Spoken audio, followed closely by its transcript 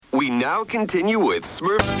We now continue with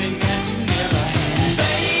Smurf.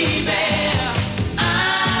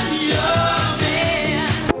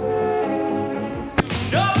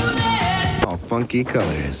 All funky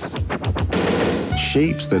colors.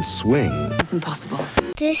 Shapes that swing. It's impossible.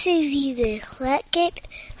 This is the Eclectic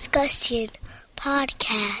Discussion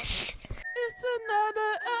Podcast. It's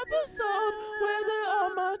another episode where did all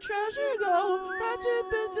my treasure go? Ratchet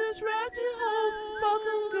bitches, ratchet hoes, fuck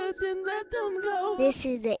them good, then let them go. This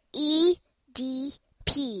is the EDP.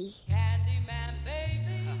 Candyman,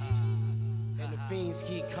 baby. And the fiends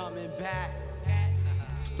keep coming back.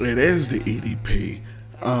 It is the EDP.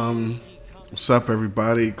 What's up,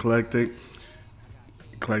 everybody? Eclectic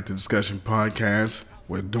Discussion Podcast.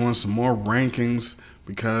 We're doing some more rankings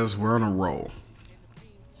because we're on a roll.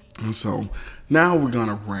 And so now we're going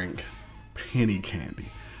to rank penny candy.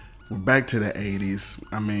 We're back to the 80s.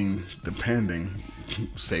 I mean, depending,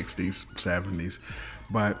 60s, 70s.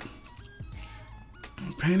 But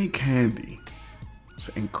penny candy is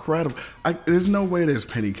incredible. There's no way there's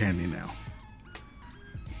penny candy now.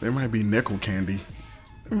 There might be nickel candy.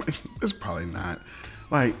 It's probably not.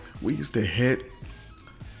 Like, we used to hit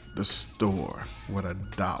the store with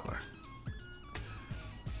 $1.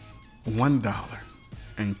 $1.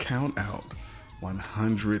 And count out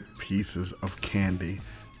 100 pieces of candy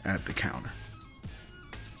at the counter.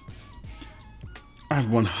 I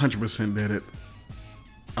 100% did it.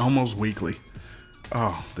 Almost weekly.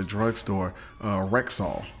 Oh, the drugstore,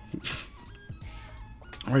 Rexall.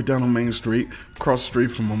 Right down on Main Street, across the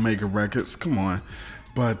street from Omega Records. Come on.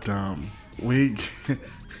 But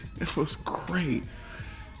it was great.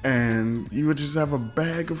 And you would just have a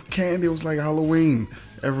bag of candy. It was like Halloween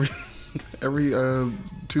every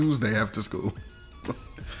Tuesday after school.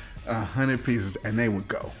 100 pieces, and they would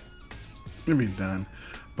go. It'd be done.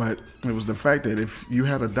 But it was the fact that if you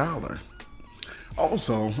had $1,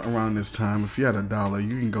 also around this time, if you had $1,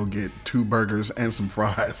 you can go get 2 burgers and some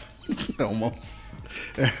fries. Almost.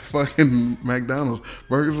 At fucking McDonald's,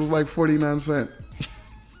 burgers was like 49 cents.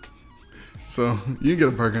 So you get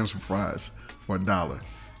a burger and some fries for $1.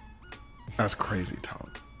 That's crazy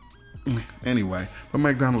talk. Anyway, but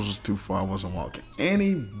McDonald's was too far. I wasn't walking.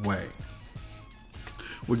 Anyway,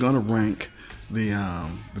 we're gonna rank the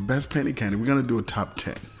best penny candy. We're gonna do a top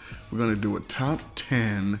 10. We're gonna do a top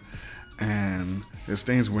 10, and there's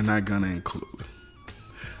things we're not gonna include.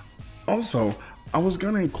 Also, I was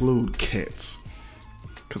gonna include kits,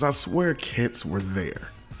 because I swear kits were there.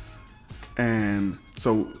 And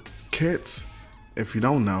so kits, if you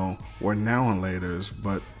don't know, were Now and Laters,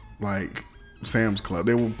 but like Sam's Club.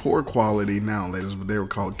 They were poor quality Now and Laters, but they were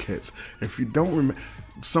called kits. If you don't remember,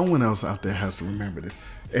 someone else out there has to remember this.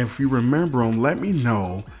 If you remember them, let me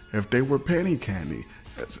know if they were penny candy.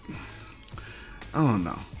 I don't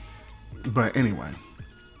know. But anyway,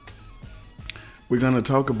 we're going to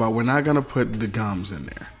talk about, we're not going to put the gums in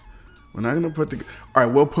there. We're not going to put all right,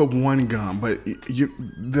 we'll put one gum, but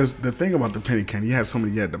the thing about the penny candy, you had so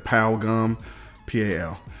many, you had the Pal gum,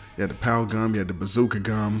 P-A-L. You had the Pal gum, you had the Bazooka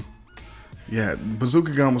gum. Yeah,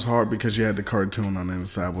 Bazooka gum was hard because you had the cartoon on the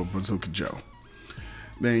inside with Bazooka Joe.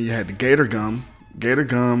 Then you had the Gator gum. Gator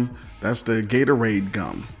gum, that's the Gatorade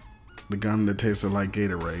gum. The gum that tasted like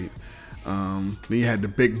Gatorade. Then you had the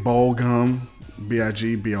Big Bowl gum,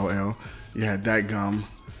 B-I-G-B-O-L. You had that gum.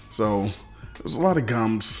 So, there was a lot of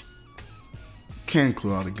gums. Can't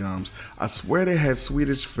include all the gums. I swear they had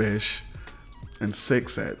Swedish Fish and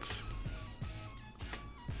Six Ets.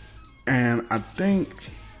 And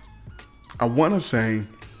I want to say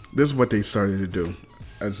this is what they started to do.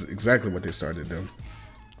 That's exactly what they started to do.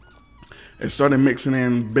 It started mixing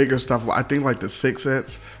in bigger stuff. I think like the Six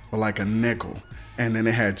Ets were like a nickel. And then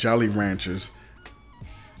they had Jolly Ranchers.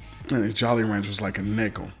 And the Jolly Rancher was like a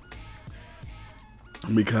nickel.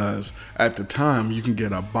 Because at the time, you can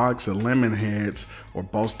get a box of lemon heads or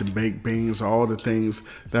Boston baked beans, all the things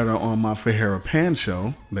that are on my Fajera Pan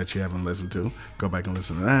show that you haven't listened to. Go back and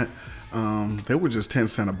listen to that. They were just 10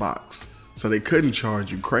 cents a box. So they couldn't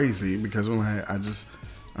charge you crazy because I just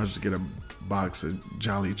get a box of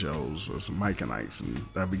Jolly Joes or some Mike and Ike's, and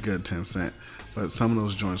that'd be good, 10 cents. But some of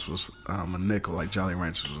those joints was a nickel, like Jolly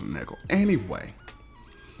Ranchers was a nickel. Anyway,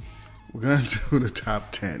 we're going to do the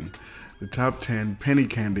top 10. The top 10 penny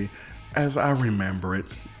candy as I remember it.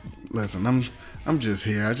 Listen, I'm just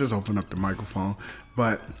here. I just opened up the microphone.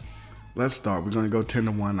 But let's start. We're going to go 10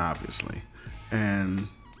 to 1, obviously. And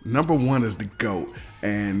number 1 is the GOAT.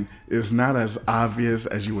 And it's not as obvious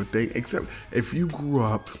as you would think, except if you grew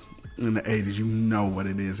up in the 80s, you know what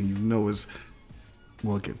it is. And you know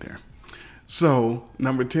we'll get there. So,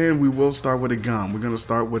 number 10, we will start with a gum. We're going to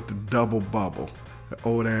start with the Double Bubble.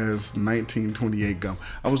 old ass 1928 gum.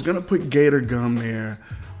 I was gonna put Gator gum there,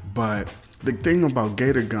 but the thing about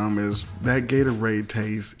Gator gum is that Gatorade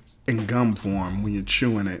taste in gum form when you're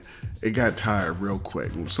chewing it, it got tired real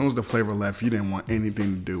quick. As soon as the flavor left, you didn't want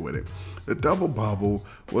anything to do with it. The Double Bubble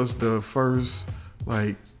was the first,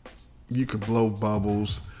 like, you could blow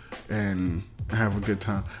bubbles and have a good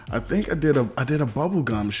time. I think I did a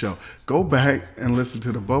bubblegum show. Go back and listen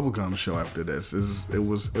to the bubblegum show after this. It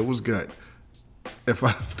was good, if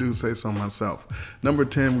I do say so myself. Number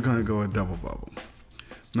 10, we're gonna go with Double Bubble.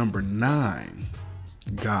 Number 9,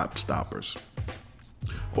 Gobstoppers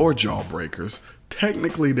or Jawbreakers.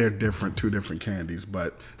 Technically, they're different, two different candies,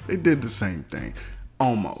 but they did the same thing,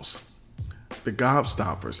 almost. The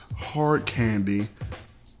Gobstoppers, hard candy.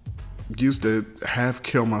 Used to half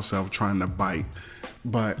kill myself trying to bite,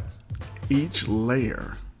 but each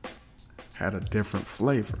layer had a different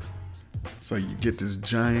flavor. So you get this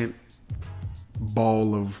giant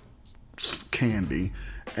ball of candy,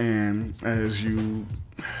 and as you,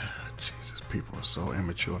 Jesus, people are so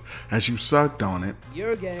immature. As you sucked on it,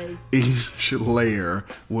 You're gay. each layer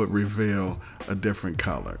would reveal a different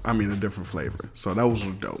color. I mean, a different flavor. So those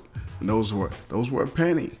were dope. And those were a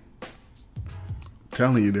penny.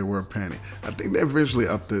 Telling you they were a penny. I think they eventually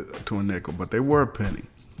upped it to a nickel, but they were a penny.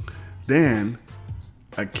 Then,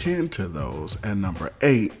 akin to those, at number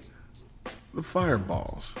 8, the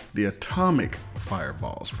Fireballs, the Atomic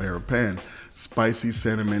Fireballs, favorite pen, spicy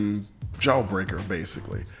cinnamon jawbreaker,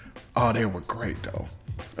 basically. Oh, they were great though,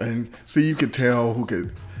 and see, you could tell who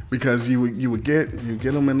could, because you would get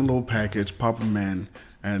them in a little package, pop them in,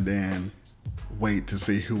 and then wait to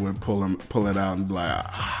see who would pull it out and be like,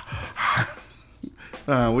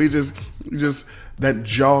 we just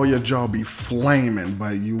that your jaw be flaming,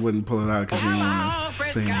 but you wouldn't pull it out because you didn't want to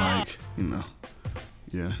seem like,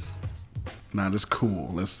 yeah, not as cool,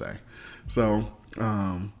 let's say. So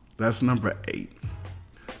that's number 8.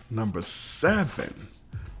 Number 7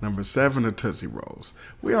 are Tootsie Rolls.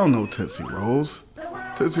 We all know Tootsie Rolls.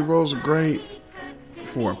 Tootsie Rolls are great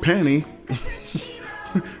for a penny.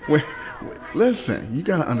 Listen, you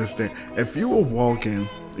gotta understand. If you were walking,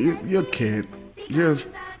 you're a kid, you're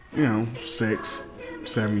 6,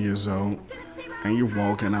 7 years old, and you're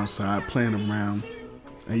walking outside playing around,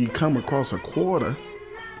 and you come across a quarter,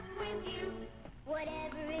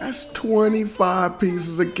 that's 25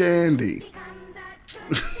 pieces of candy.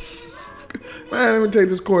 Man, let me take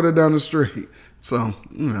this quarter down the street. So,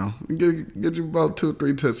 get you about 2 or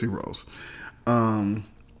 3 Tootsie Rolls.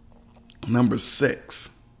 Number 6,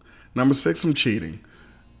 I'm cheating.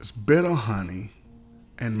 It's Bitter Honey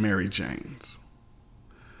and Mary Jane's.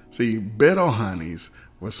 See, Bitter Honeys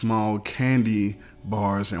were small candy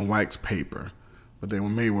bars and wax paper, but they were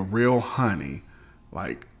made with real honey,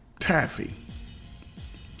 like taffy.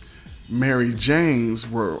 Mary Jane's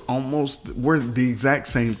were the exact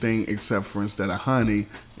same thing, except for instead of honey,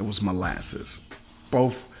 it was molasses.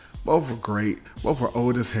 Both were great. Both were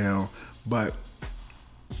old as hell, but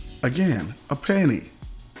again, a penny.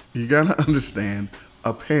 You gotta understand,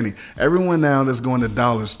 a penny. Everyone now that's going to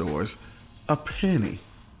dollar stores, a penny.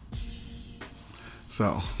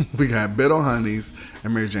 So we got Bitter Honeys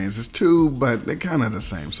and Mary Jane's. It's 2, but they're kind of the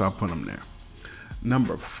same, so I'll put them there.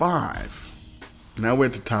 Number 5. Now we're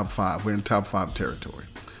at the top 5. We're in top 5 territory.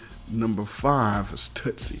 Number 5 is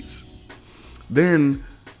Tootsies. Then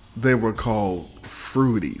they were called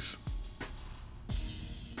Fruities.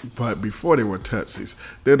 But before they were Tootsies,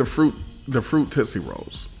 they're the fruit Tootsie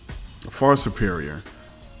Rolls. Far superior.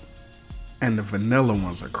 And the vanilla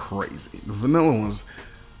ones are crazy. The vanilla ones,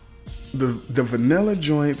 the vanilla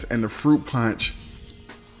joints and the fruit punch,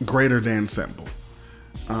 greater than simple.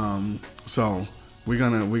 So we're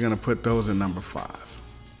gonna put those in number 5.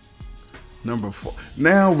 Number 4.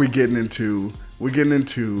 Now we're getting into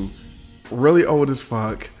really old as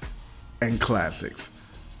fuck and classics.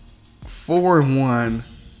 4 and 1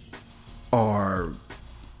 are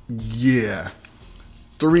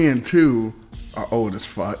 3 and 2 are old as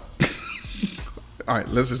fuck. All right,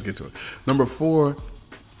 let's just get to it. Number 4,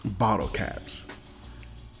 bottle caps.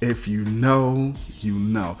 If you know, you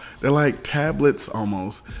know. They're like tablets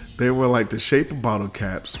almost. They were like the shape of bottle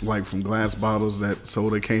caps, like from glass bottles that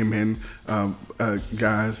soda came in.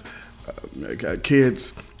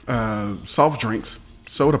 Kids, soft drinks,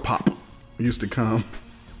 soda pop used to come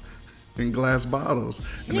in glass bottles.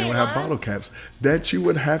 And they would have bottle caps that you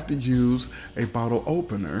would have to use a bottle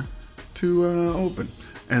opener to open.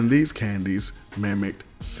 And these candies mimicked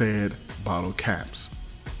said bottle caps.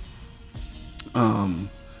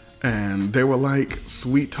 And they were like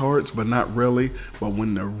sweet tarts, but not really. But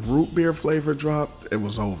when the root beer flavor dropped, it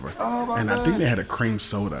was over. And I think they had a cream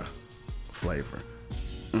soda flavor.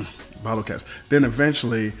 Bottle caps. Then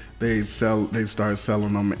eventually they started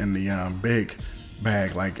selling them in the big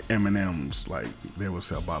bag like M&Ms. Like they would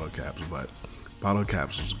sell bottle caps, but bottle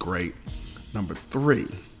caps was great. Number 3.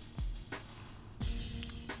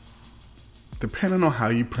 Depending on how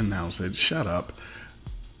you pronounce it, shut up.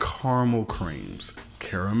 Caramel creams,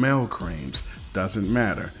 caramel creams, doesn't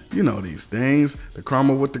matter. You know these things. The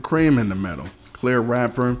caramel with the cream in the middle. Clear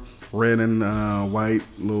wrapper, red and white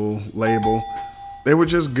little label. They were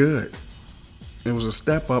just good. It was a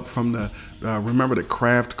step up from the, remember the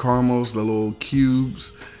Kraft caramels, the little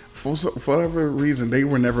cubes? For whatever reason, they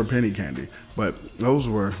were never penny candy. But those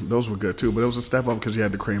were good too. But it was a step up because you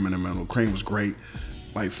had the cream in the middle. Cream was great.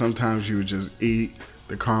 Like sometimes you would just eat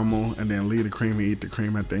the caramel and then leave the cream and eat the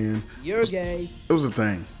cream at the end. You're gay. It was a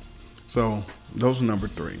thing. So those are number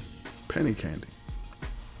 3. Penny candy.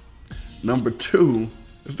 Number 2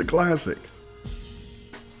 is the classic.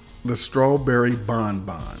 The strawberry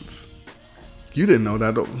bonbons. You didn't know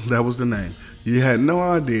that was the name. You had no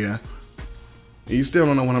idea. You still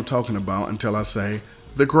don't know what I'm talking about until I say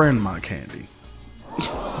the grandma candy.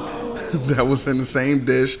 That was in the same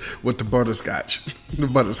dish with the butterscotch, the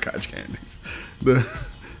butterscotch candies. The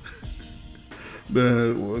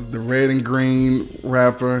red and green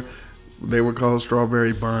wrapper, they were called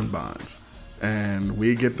strawberry bonbons. And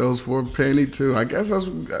we get those for a penny too. I guess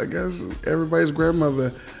everybody's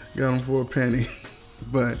grandmother got them for a penny.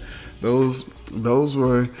 But those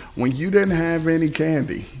were when you didn't have any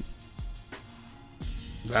candy.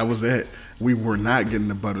 That was it. We were not getting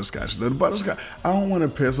the butterscotch. The butterscotch, I don't want to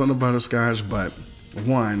piss on the butterscotch, but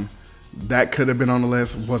one, that could have been on the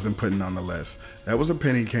list, wasn't putting on the list. That was a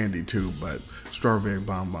penny candy too, but strawberry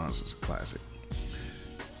bonbons is a classic.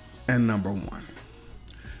 And number 1.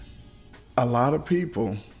 A lot of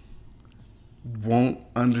people won't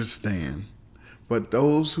understand, but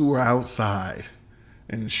those who are outside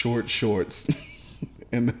in short shorts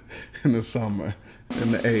in the summer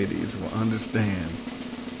in the 80s will understand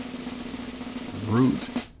root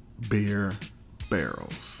beer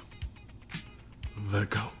barrels. The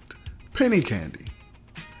GOAT. Penny candy.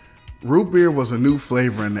 Root beer was a new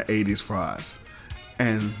flavor in the 80s for us,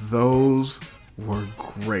 and those were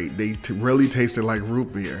great. They really tasted like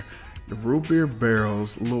root beer. The root beer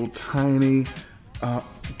barrels, little tiny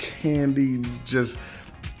candies, just,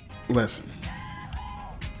 listen,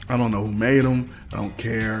 I don't know who made them, I don't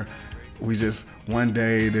care. We just, one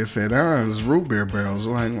day they said, it's root beer barrels.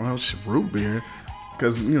 Like, well, root beer,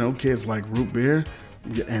 because, you know, kids like root beer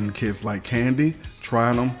and kids like candy,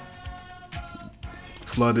 tried them,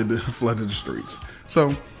 flooded the streets.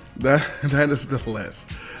 So that is the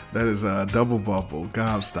list. That is Double Bubble,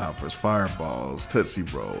 Gobstoppers, Fireballs, Tootsie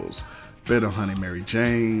Rolls, Bitter Honey Mary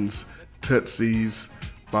Janes, Tootsies,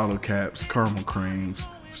 Bottle Caps, Caramel Creams,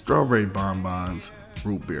 Strawberry Bonbons,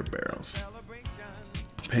 Root Beer Barrels.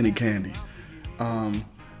 Penny candy.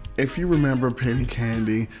 If you remember penny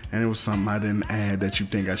candy and it was something I didn't add that you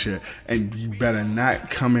think I should, and you better not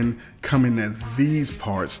come in at these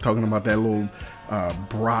parts talking about that little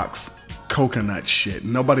Brock's coconut shit.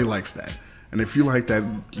 Nobody likes that. And if you like that,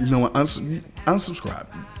 you know what, unsubscribe.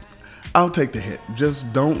 I'll take the hit.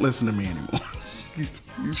 Just don't listen to me anymore.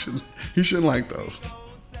 You shouldn't like those.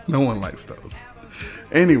 No one likes those.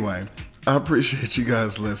 Anyway, I appreciate you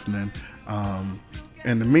guys listening.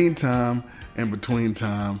 In the meantime, in between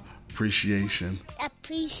time, appreciation.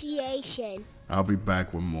 I'll be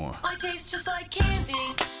back with more. I taste just like candy.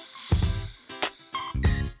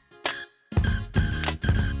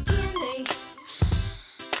 Candy.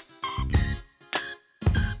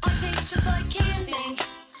 I taste just like candy.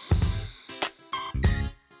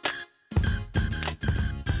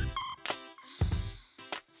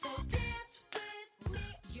 So dance with me.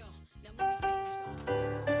 Yo, now let me hear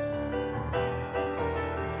you.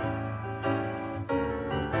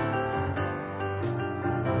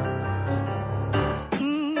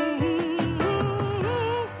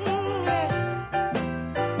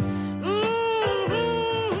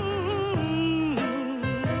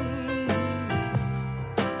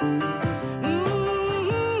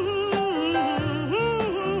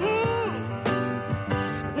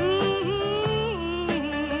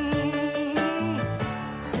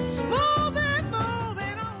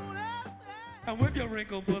 And with your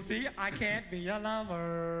wrinkled pussy, I can't be your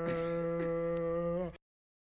lover.